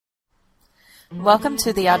Welcome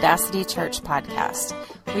to the Audacity Church podcast.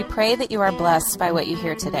 We pray that you are blessed by what you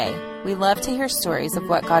hear today. We love to hear stories of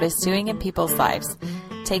what God is doing in people's lives.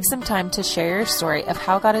 Take some time to share your story of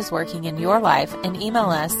how God is working in your life and email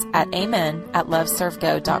us at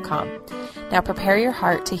amen@loveservego.com. Now prepare your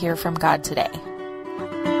heart to hear from God today.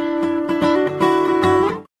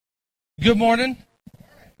 Good morning.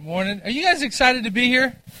 Good morning. Are you guys excited to be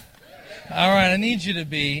here? All right, I need you to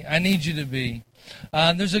be.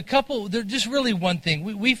 There's a couple, there's just really one thing.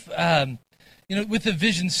 We've with the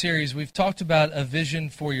Vision series, we've talked about a vision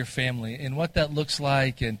for your family and what that looks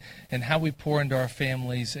like and how we pour into our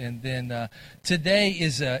families. And then today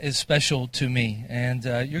is special to me. And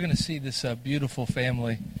you're going to see this beautiful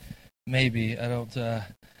family. Maybe. I don't,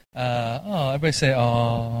 everybody say,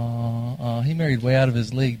 oh, he married way out of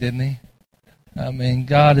his league, didn't he? I mean,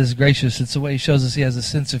 God is gracious. It's the way he shows us he has a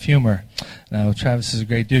sense of humor. No, Travis is a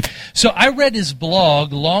great dude. So I read his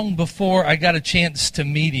blog long before I got a chance to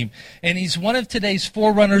meet him. And he's one of today's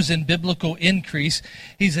forerunners in biblical increase.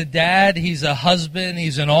 He's a dad. He's a husband.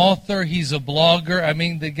 He's an author. He's a blogger. I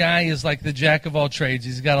mean, the guy is like the jack of all trades.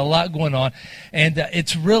 He's got a lot going on. And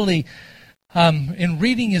it's really... in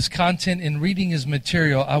reading his content and reading his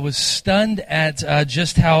material, I was stunned at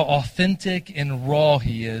just how authentic and raw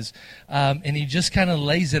he is. And he just kind of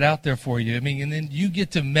lays it out there for you. I mean, and then you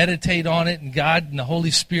get to meditate on it, and God and the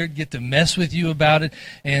Holy Spirit get to mess with you about it.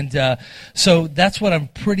 And so that's what I'm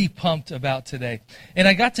pretty pumped about today. And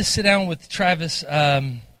I got to sit down with Travis.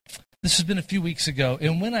 This has been a few weeks ago.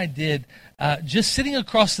 And when I did, just sitting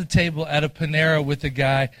across the table at a Panera with a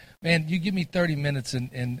guy, man, you give me 30 minutes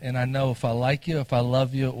and I know if I like you, if I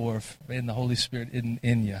love you, or if the Holy Spirit isn't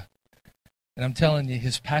in you. And I'm telling you,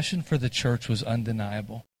 his passion for the church was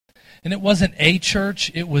undeniable. And it wasn't a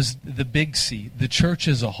church, it was the big C, the church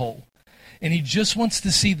as a whole. And he just wants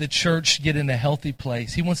to see the church get in a healthy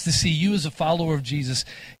place. He wants to see you as a follower of Jesus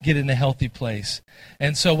get in a healthy place.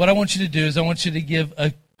 And so what I want you to do is I want you to give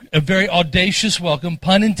a very audacious welcome,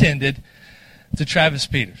 pun intended, to Travis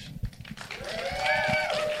Peters.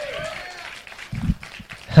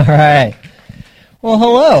 All right. Well,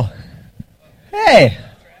 hello. Hey,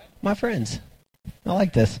 my friends. I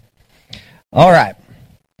like this. All right.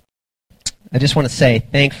 I just want to say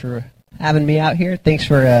thanks for having me out here. Thanks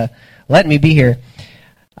for letting me be here.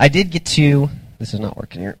 I did get to, this is not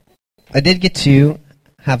working here. I did get to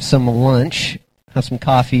have some lunch, have some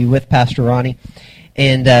coffee with Pastor Ronnie.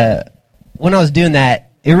 And when I was doing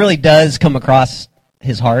that, it really does come across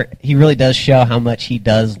his heart. He really does show how much he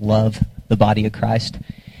does love the body of Christ.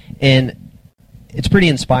 And it's pretty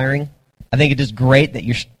inspiring. I think it is great that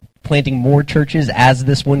you're planting more churches as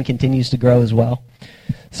this one continues to grow as well.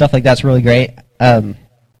 Stuff like that's really great. A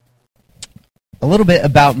little bit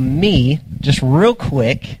about me, just real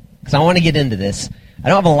quick, because I want to get into this. I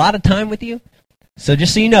don't have a lot of time with you, so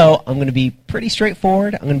just so you know, I'm going to be pretty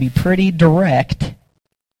straightforward. I'm going to be pretty direct,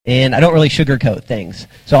 and I don't really sugarcoat things.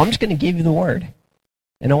 So I'm just going to give you the word,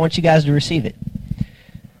 and I want you guys to receive it.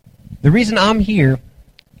 The reason I'm here,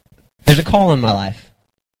 there's a call in my life,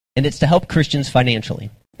 and it's to help Christians financially.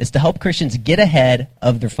 It's to help Christians get ahead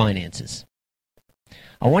of their finances.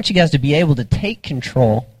 I want you guys to be able to take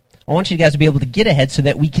control. I want you guys to be able to get ahead so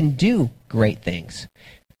that we can do great things.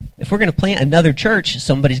 If we're going to plant another church,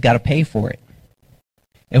 somebody's got to pay for it.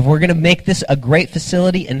 If we're going to make this a great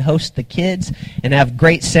facility and host the kids and have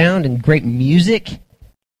great sound and great music,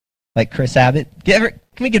 like Chris Abbott. Can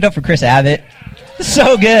we give it up for Chris Abbott?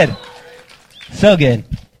 So good. So good.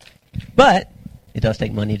 But it does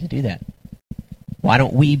take money to do that. Why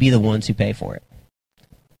don't we be the ones who pay for it?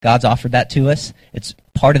 God's offered that to us. It's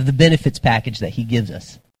part of the benefits package that he gives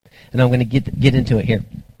us. And I'm going to get into it here.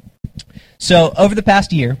 So over the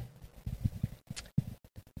past year,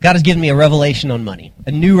 God has given me a revelation on money,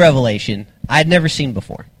 a new revelation I had never seen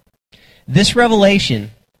before. This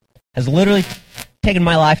revelation has literally taken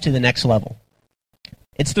my life to the next level.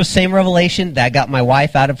 It's the same revelation that got my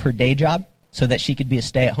wife out of her day job so that she could be a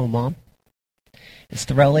stay-at-home mom. It's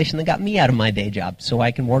the revelation that got me out of my day job so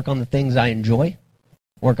I can work on the things I enjoy,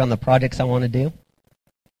 work on the projects I want to do.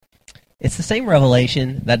 It's the same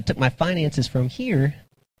revelation that took my finances from here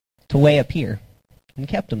to way up here and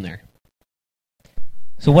kept them there.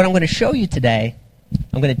 So what I'm going to show you today,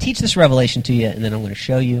 I'm going to teach this revelation to you, and then I'm going to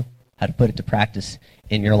show you how to put it to practice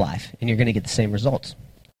in your life, and you're going to get the same results.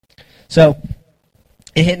 So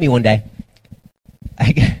it hit me one day.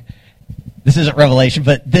 This isn't revelation,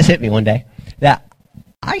 but this hit me one day, that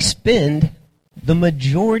I spend the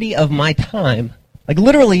majority of my time, like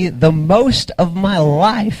literally the most of my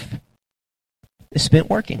life, is spent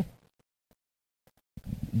working.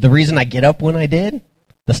 The reason I get up when I did,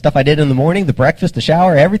 the stuff I did in the morning, the breakfast, the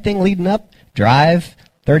shower, everything leading up drive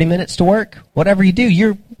 30 minutes to work, whatever you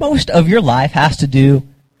do, most of your life has to do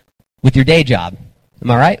with your day job.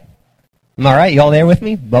 Am I right? Am I right? You all there with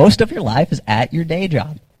me? Most of your life is at your day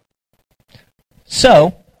job.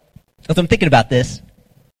 So, as I'm thinking about this,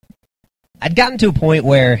 I'd gotten to a point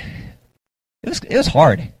where it was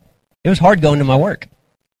hard. It was hard going to my work.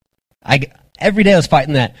 Every day I was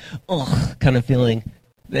fighting that kind of feeling,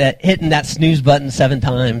 that hitting that snooze button 7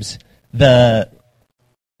 times. Just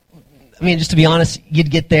to be honest,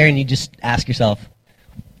 you'd get there and you just ask yourself,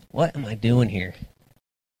 what am I doing here?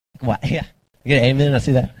 What? Yeah, you get an amen? I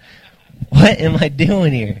see that. What am I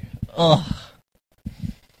doing here?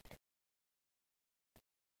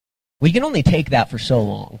 We can only take that for so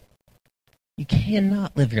long. You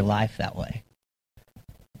cannot live your life that way.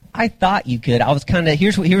 I thought you could. I was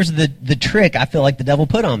here's the trick I feel like the devil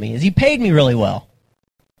put on me, is he paid me really well.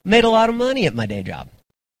 Made a lot of money at my day job.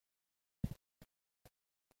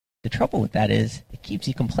 The trouble with that is it keeps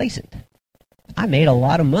you complacent. I made a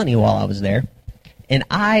lot of money while I was there, and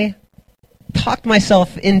I talked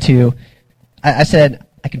myself into, I said,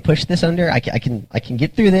 I can push this under, I can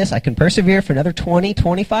get through this, I can persevere for another 20,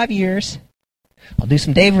 25 years. I'll do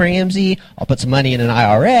some Dave Ramsey, I'll put some money in an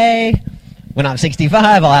IRA. When I'm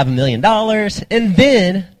 65, I'll have $1 million, and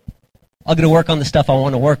then I'll get to work on the stuff I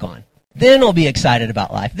want to work on. Then I'll be excited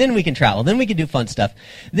about life. Then we can travel. Then we can do fun stuff.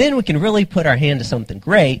 Then we can really put our hand to something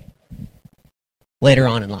great later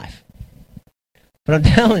on in life. But I'm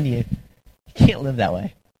telling you, you can't live that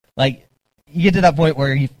way. Like, you get to that point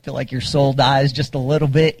where you feel like your soul dies just a little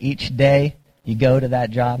bit each day you go to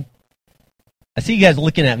that job. I see you guys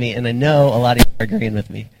looking at me, and I know a lot of you are agreeing with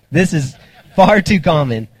me. This is far too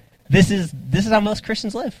common. This is how most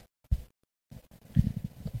Christians live.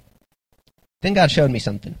 Then God showed me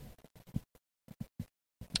something.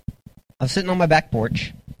 I was sitting on my back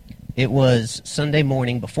porch. It was Sunday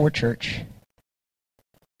morning before church.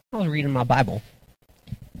 I was reading my Bible.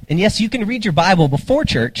 And yes, you can read your Bible before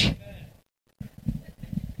church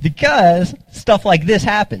because stuff like this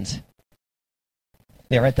happens.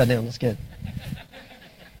 Yeah, write that down. That's good.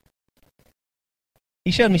 He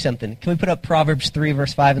showed me something. Can we put up Proverbs 3,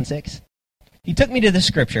 verse 5 and 6? He took me to this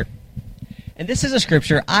scripture. And this is a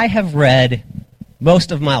scripture I have read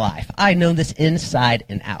most of my life. I know this inside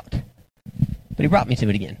and out. But he brought me to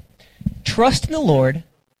it again. Trust in the Lord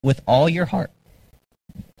with all your heart.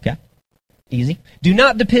 Okay? Easy. Do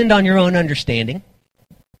not depend on your own understanding.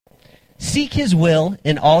 Seek his will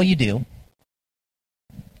in all you do.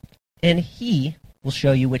 And he will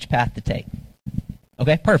show you which path to take.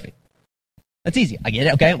 Okay? Perfect. That's easy. I get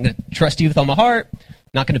it. Okay, I'm going to trust you with all my heart. I'm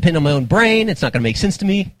not going to depend on my own brain. It's not going to make sense to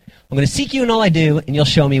me. I'm going to seek you in all I do, and you'll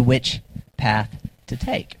show me which path to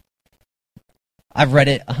take. I've read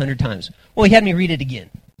it 100 times. Well, he had me read it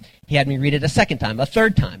again. He had me read it a second time, a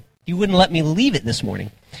third time. He wouldn't let me leave it this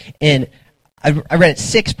morning. And I read it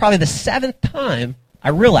 6, probably the 7th time, I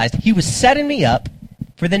realized he was setting me up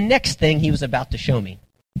for the next thing he was about to show me.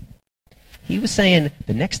 He was saying,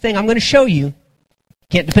 the next thing I'm going to show you,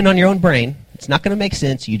 can't depend on your own brain. It's not going to make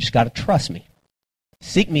sense. You just got to trust me.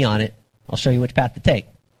 Seek me on it. I'll show you which path to take.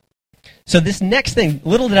 So this next thing,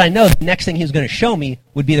 little did I know, the next thing he was going to show me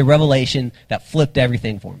would be the revelation that flipped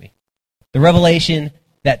everything for me. The revelation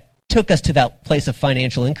that took us to that place of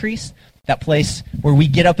financial increase, that place where we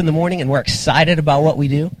get up in the morning and we're excited about what we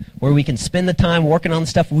do, where we can spend the time working on the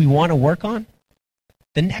stuff we want to work on.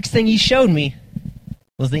 The next thing he showed me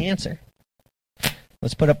was the answer.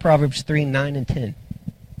 Let's put up Proverbs 3, 9, and 10.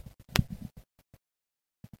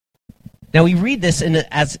 Now we read this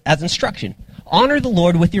as instruction. Honor the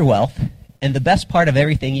Lord with your wealth and the best part of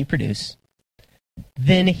everything you produce.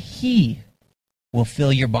 Then he will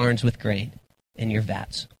fill your barns with grain and your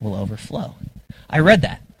vats will overflow. I read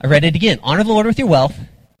that. I read it again. Honor the Lord with your wealth.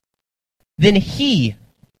 Then he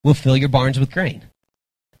will fill your barns with grain.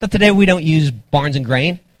 But today we don't use barns and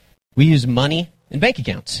grain. We use money and bank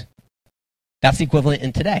accounts. That's the equivalent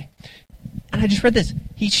in today. And I just read this.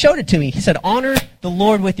 He showed it to me. He said, honor the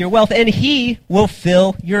Lord with your wealth, and he will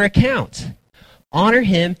fill your accounts. Honor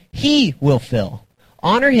him, he will fill.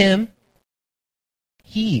 Honor him,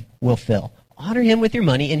 he will fill. Honor him with your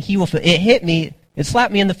money, and he will fill. It hit me. It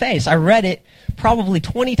slapped me in the face. I read it probably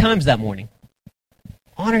 20 times that morning.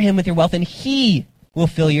 Honor him with your wealth, and he will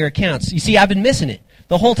fill your accounts. You see, I've been missing it.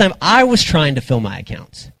 The whole time I was trying to fill my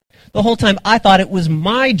accounts. The whole time I thought it was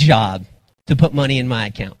my job to put money in my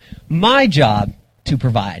account. My job to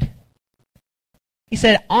provide. He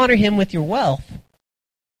said, honor him with your wealth,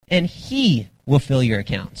 and he will fill your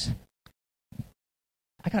accounts.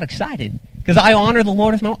 I got excited because I honor the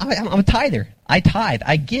Lord with my wealth. I'm a tither. I tithe.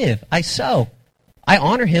 I give. I sow. I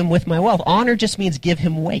honor him with my wealth. Honor just means give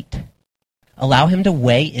him weight. Allow him to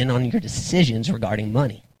weigh in on your decisions regarding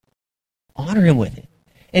money. Honor him with it.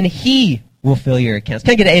 And he will fill your accounts.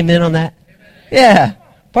 Can I get an amen on that? Amen. Yeah,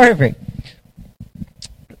 perfect.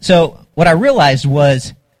 So what I realized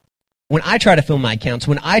was when I try to fill my accounts,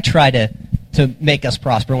 when I try to make us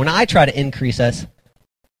prosper, when I try to increase us,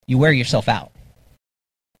 you wear yourself out.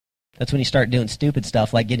 That's when you start doing stupid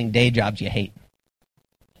stuff like getting day jobs you hate.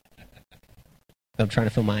 I'm trying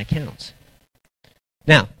to fill my accounts.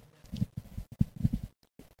 Now,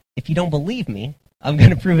 if you don't believe me, I'm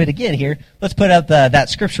going to prove it again here. Let's put up that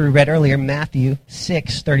scripture we read earlier, Matthew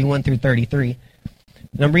 6:31 through 33.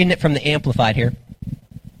 And I'm reading it from the Amplified here.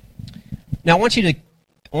 Now, I want you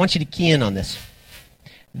to key in on this.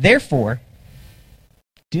 Therefore,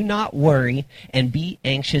 do not worry and be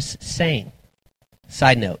anxious, saying.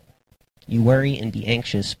 Side note, you worry and be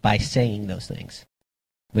anxious by saying those things.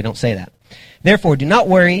 We don't say that. Therefore, do not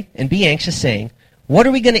worry and be anxious, saying, what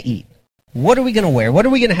are we going to eat? What are we going to wear? What are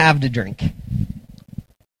we going to have to drink?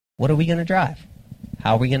 What are we going to drive?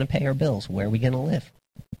 How are we going to pay our bills? Where are we going to live?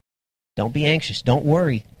 Don't be anxious. Don't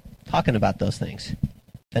worry talking about those things.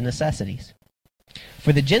 The necessities.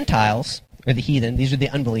 For the Gentiles, or the heathen, these are the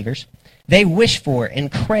unbelievers, they wish for and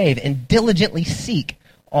crave and diligently seek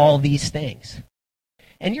all these things.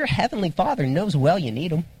 And your heavenly Father knows well you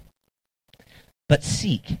need them. But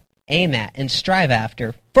seek, aim at, and strive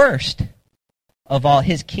after, first of all,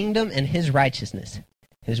 his kingdom and his righteousness,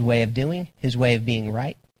 his way of doing, his way of being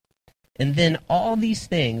right. And then all these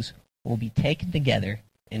things will be taken together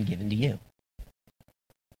and given to you.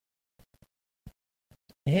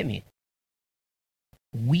 It hit me.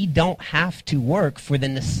 We don't have to work for the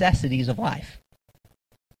necessities of life.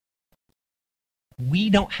 We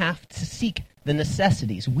don't have to seek the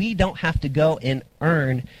necessities. We don't have to go and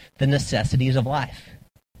earn the necessities of life.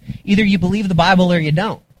 Either you believe the Bible or you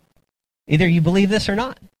don't. Either you believe this or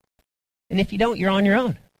not. And if you don't, you're on your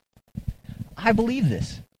own. I believe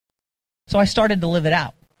this. So I started to live it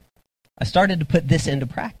out. I started to put this into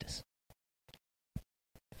practice.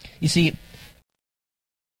 You see,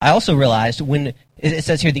 I also realized when it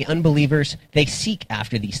says here the unbelievers, they seek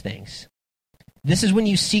after these things. This is when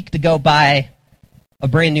you seek to go buy a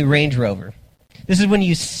brand new Range Rover. This is when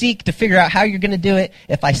you seek to figure out how you're going to do it.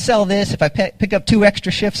 If I sell this, if I pick up 2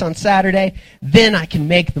 extra shifts on Saturday, then I can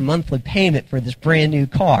make the monthly payment for this brand new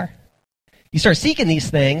car. You start seeking these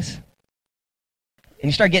things, and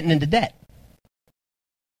you start getting into debt.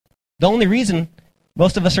 The only reason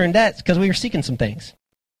most of us are in debt is because we were seeking some things.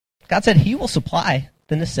 God said he will supply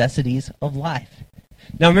the necessities of life.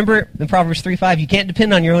 Now remember in Proverbs 3:5, you can't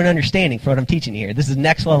depend on your own understanding for what I'm teaching you here. This is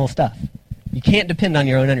next level stuff. You can't depend on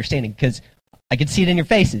your own understanding because I can see it in your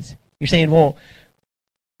faces. You're saying, well,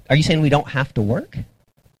 are you saying we don't have to work?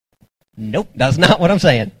 Nope, that's not what I'm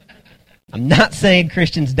saying. I'm not saying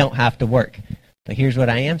Christians don't have to work. But here's what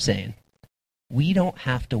I am saying. We don't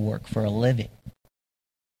have to work for a living.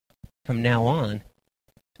 From now on,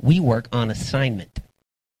 we work on assignment.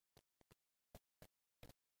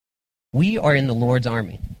 We are in the Lord's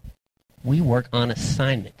army. We work on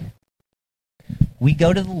assignment. We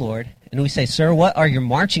go to the Lord and we say, sir, what are your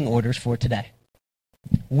marching orders for today?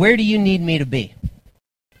 Where do you need me to be?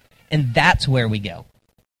 And that's where we go.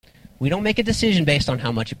 We don't make a decision based on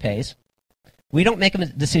how much it pays. We don't make a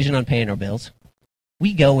decision on paying our bills.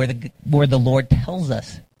 We go where the Lord tells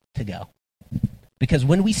us to go. Because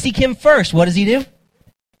when we seek him first, what does he do?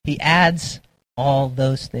 He adds all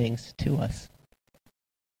those things to us.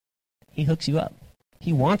 He hooks you up.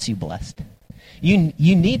 He wants you blessed. You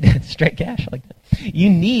need straight cash like that. You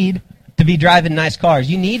need to be driving nice cars.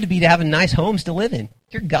 You need to be having nice homes to live in.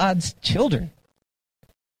 You're God's children.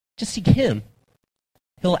 Just seek him.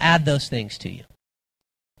 He'll add those things to you.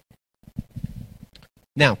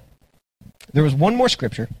 Now, there was one more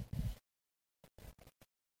scripture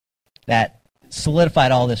that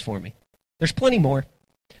solidified all this for me. There's plenty more,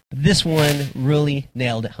 but this one really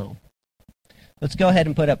nailed it home. Let's go ahead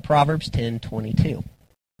and put up Proverbs 10:22.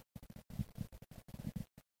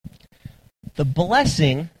 The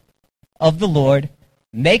blessing of the Lord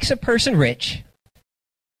makes a person rich,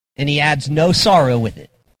 and he adds no sorrow with it.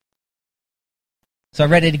 So I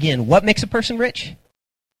read it again. What makes a person rich?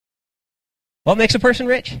 What makes a person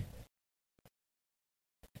rich?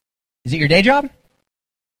 Is it your day job?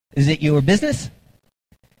 Is it your business?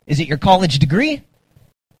 Is it your college degree?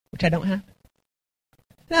 Which I don't have.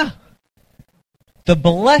 No. The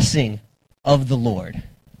blessing of the Lord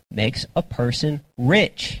makes a person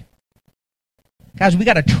rich. Guys, we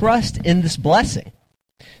got to trust in this blessing.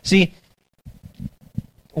 See,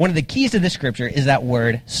 one of the keys to this scripture is that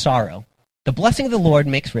word sorrow. The blessing of the Lord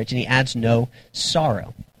makes rich, and he adds no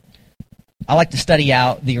sorrow. I like to study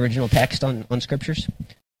out the original text on scriptures.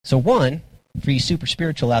 So one, for you super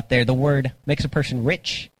spiritual out there, the word makes a person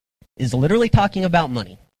rich is literally talking about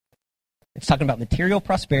money. It's talking about material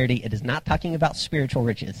prosperity. It is not talking about spiritual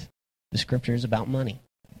riches. The scripture is about money.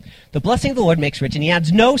 The blessing of the Lord makes rich, and he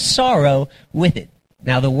adds no sorrow with it.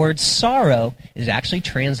 Now, the word sorrow is actually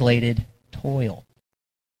translated toil.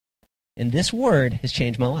 And this word has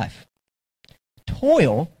changed my life.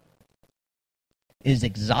 Toil is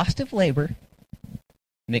exhaustive labor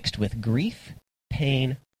mixed with grief,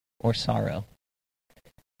 pain, or sorrow.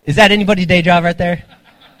 Is that anybody's day job right there?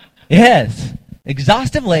 Yes.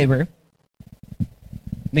 Exhaustive labor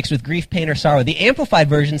mixed with grief, pain, or sorrow. The Amplified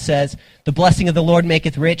Version says, the blessing of the Lord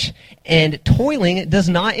maketh rich, and toiling does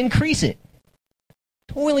not increase it.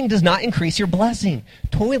 Toiling does not increase your blessing.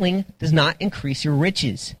 Toiling does not increase your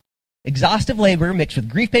riches. Exhaustive labor mixed with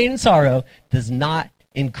grief, pain, and sorrow does not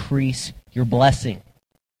increase your blessing.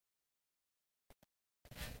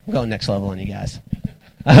 I'm going next level on you guys.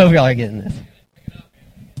 I hope y'all are getting this.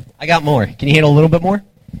 I got more. Can you handle a little bit more?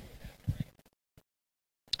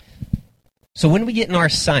 So when we get in our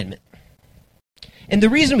assignment, and the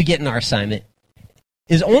reason we get in our assignment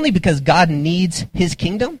is only because God needs his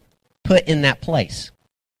kingdom put in that place.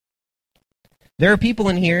 There are people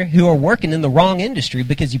in here who are working in the wrong industry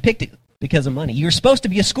because you picked it because of money. You were supposed to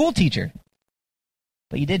be a school teacher,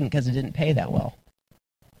 but you didn't because it didn't pay that well.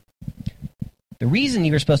 The reason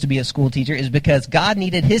you were supposed to be a school teacher is because God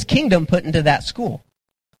needed his kingdom put into that school.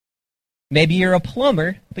 Maybe you're a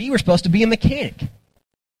plumber, but you were supposed to be a mechanic.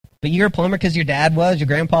 But you're a plumber because your dad was, your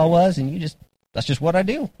grandpa was, and that's just what I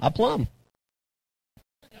do. I plumb.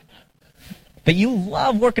 But you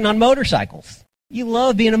love working on motorcycles. You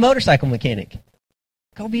love being a motorcycle mechanic.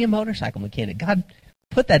 Go be a motorcycle mechanic. God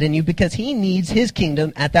put that in you because he needs his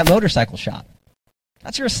kingdom at that motorcycle shop.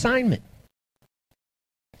 That's your assignment.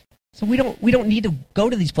 So we don't need to go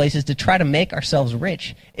to these places to try to make ourselves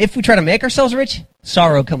rich. If we try to make ourselves rich,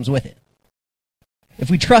 sorrow comes with it. If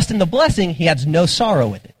we trust in the blessing, he adds no sorrow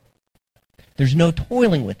with it. There's no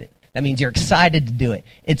toiling with it. That means you're excited to do it.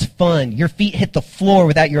 It's fun. Your feet hit the floor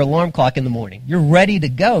without your alarm clock in the morning. You're ready to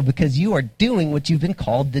go because you are doing what you've been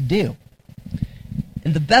called to do.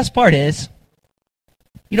 And the best part is,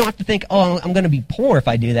 you don't have to think, oh, I'm going to be poor if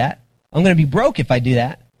I do that. I'm going to be broke if I do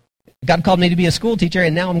that. God called me to be a school teacher,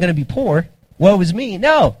 and now I'm going to be poor. Woe is me.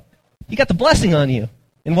 No. You got the blessing on you.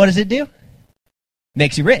 And what does it do?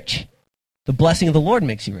 Makes you rich. The blessing of the Lord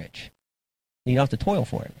makes you rich. And you don't have to toil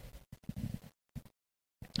for it.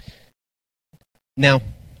 Now,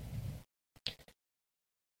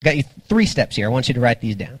 got you 3 steps here. I want you to write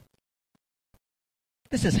these down.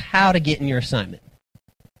 This is how to get in your assignment.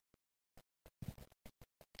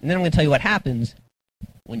 And then I'm going to tell you what happens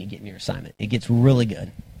when you get in your assignment. It gets really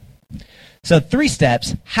good. So 3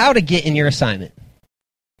 steps, how to get in your assignment.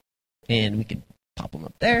 And we could pop them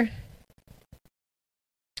up there.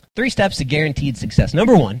 3 steps to guaranteed success.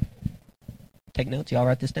 Number 1, take notes, y'all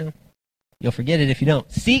write this down. You'll forget it if you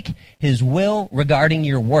don't. Seek his will regarding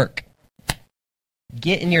your work.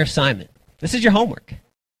 Get in your assignment. This is your homework.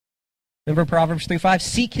 Remember Proverbs 3:5?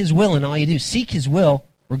 Seek his will in all you do. Seek his will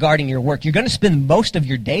regarding your work. You're going to spend most of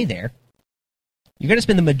your day there. You're going to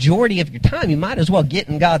spend the majority of your time. You might as well get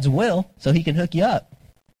in God's will so he can hook you up.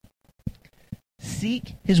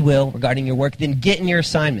 Seek his will regarding your work, then get in your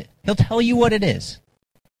assignment. He'll tell you what it is.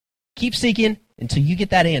 Keep seeking until you get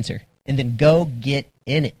that answer, and then go get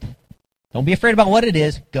in it. Don't be afraid about what it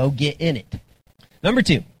is. Go get in it. Number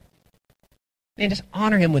 2, man, just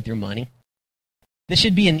honor him with your money. This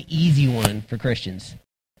should be an easy one for Christians.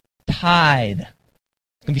 Tithe.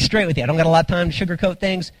 I'm going to be straight with you. I don't got a lot of time to sugarcoat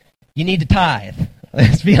things. You need to tithe.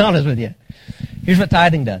 Let's be honest with you. Here's what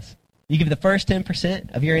tithing does. You give the first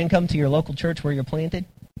 10% of your income to your local church where you're planted.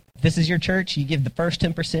 If this is your church, you give the first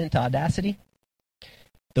 10% to Audacity.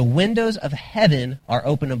 The windows of heaven are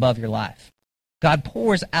open above your life. God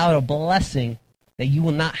pours out a blessing that you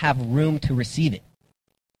will not have room to receive it.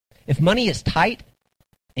 If money is tight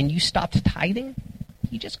and you stopped tithing,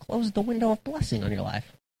 you just closed the window of blessing on your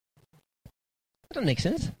life. That doesn't make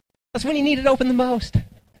sense. That's when you need it open the most.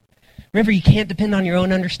 Remember, you can't depend on your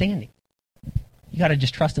own understanding. You got to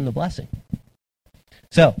just trust in the blessing.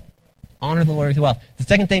 So, honor the Lord with wealth. The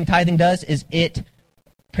second thing tithing does is it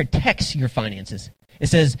protects your finances. It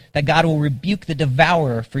says that God will rebuke the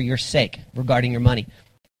devourer for your sake regarding your money.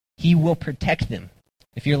 He will protect them.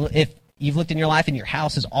 If you've looked in your life and your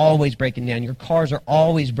house is always breaking down, your cars are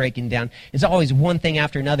always breaking down, it's always one thing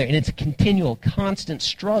after another, and it's a continual, constant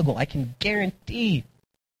struggle, I can guarantee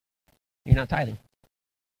you're not tithing.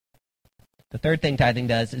 The third thing tithing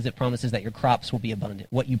does is it promises that your crops will be abundant.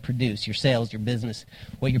 What you produce, your sales, your business,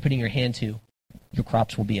 what you're putting your hand to, your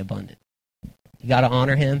crops will be abundant. You got to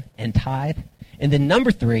honor him and tithe. And then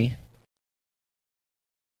number 3,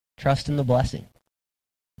 trust in the blessing.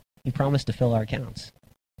 He promised to fill our accounts.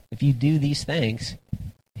 If you do these things,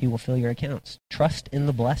 he will fill your accounts. Trust in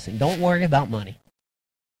the blessing. Don't worry about money.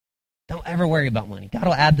 Don't ever worry about money. God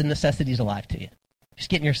will add the necessities of life to you. Just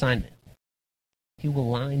get in your assignment. He will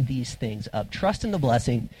line these things up. Trust in the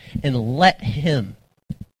blessing and let him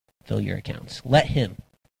fill your accounts. Let him.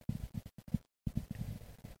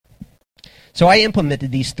 So I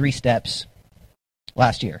implemented these 3 steps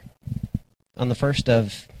last year on the first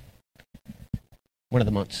of one of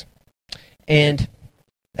the months. And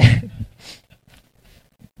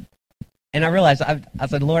and I realized, I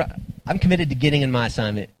said, Lord, I'm committed to getting in my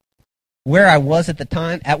assignment. Where I was at the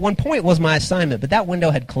time, at one point was my assignment, but that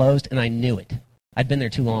window had closed and I knew it. I'd been there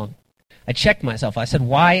too long. I checked myself. I said,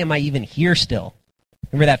 why am I even here still?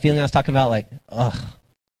 Remember that feeling I was talking about? Like, ugh,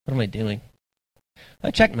 what am I doing?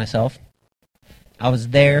 I checked myself. I was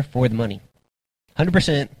there for the money.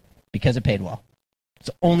 100% because it paid well. It's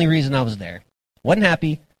the only reason I was there. Wasn't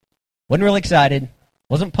happy. Wasn't really excited.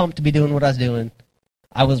 Wasn't pumped to be doing what I was doing.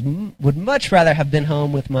 I would much rather have been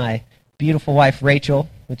home with my beautiful wife, Rachel,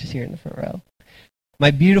 which is here in the front row,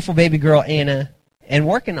 my beautiful baby girl, Anna, and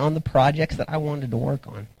working on the projects that I wanted to work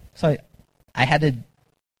on. So I had to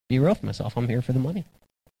be real with myself. I'm here for the money.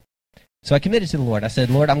 So I committed to the Lord. I said,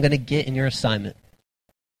 Lord, I'm going to get in your assignment.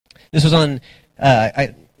 This was on,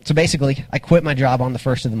 so basically, I quit my job on the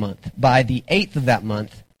 1st of the month. By the 8th of that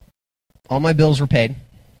month, all my bills were paid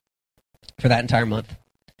for that entire month.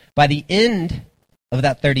 By the end of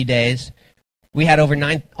that 30 days, we had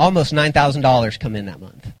almost $9,000 come in that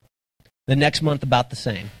month. The next month, about the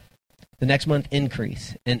same. The next month,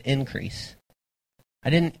 increase and increase. I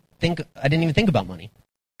didn't even think about money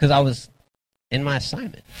because I was in my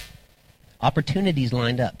assignment. Opportunities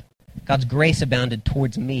lined up. God's grace abounded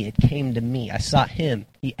towards me. It came to me. I sought him.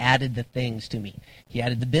 He added the things to me. He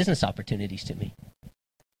added the business opportunities to me.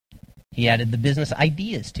 He added the business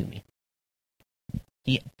ideas to me.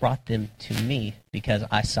 He brought them to me because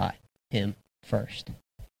I sought him first.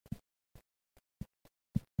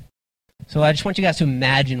 So I just want you guys to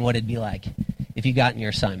imagine what it'd be like if you got in your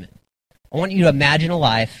assignment. I want you to imagine a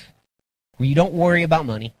life where you don't worry about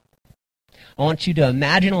money. I want you to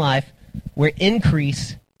imagine a life where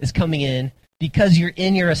increase is coming in because you're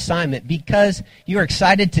in your assignment, because you're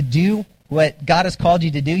excited to do what God has called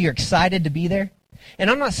you to do. You're excited to be there. And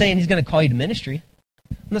I'm not saying he's going to call you to ministry.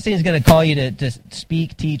 I'm not saying he's going to call you to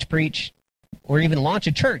speak, teach, preach, or even launch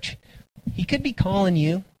a church. He could be calling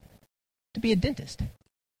you to be a dentist.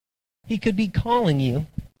 He could be calling you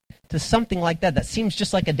to something like that seems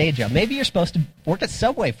just like a day job. Maybe you're supposed to work at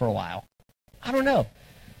Subway for a while. I don't know.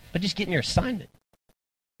 But just get in your assignment.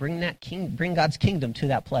 Bring God's kingdom to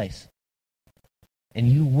that place. And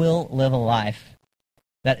you will live a life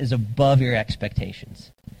that is above your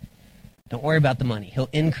expectations. Don't worry about the money. He'll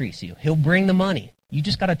increase you. He'll bring the money. You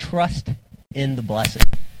just got to trust in the blessing.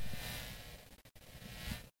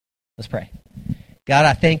 Let's pray. God,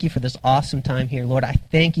 I thank you for this awesome time here. Lord, I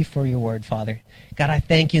thank you for your word, Father. God, I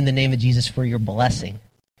thank you in the name of Jesus for your blessing.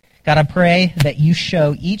 God, I pray that you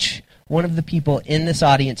show each one of the people in this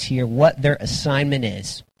audience here what their assignment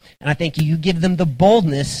is. And I thank you give them the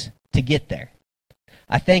boldness to get there.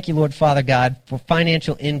 I thank you, Lord, Father God, for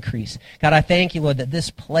financial increase. God, I thank you, Lord, that this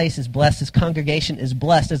place is blessed, this congregation is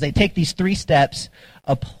blessed as they take these 3 steps,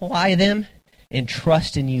 apply them, and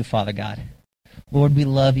trust in you, Father God. Lord, we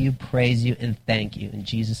love you, praise you, and thank you. In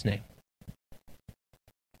Jesus' name,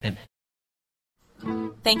 amen.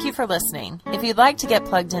 Thank you for listening. If you'd like to get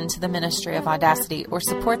plugged into the ministry of Audacity or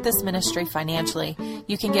support this ministry financially,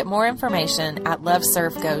 you can get more information at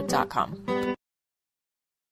loveservego.com.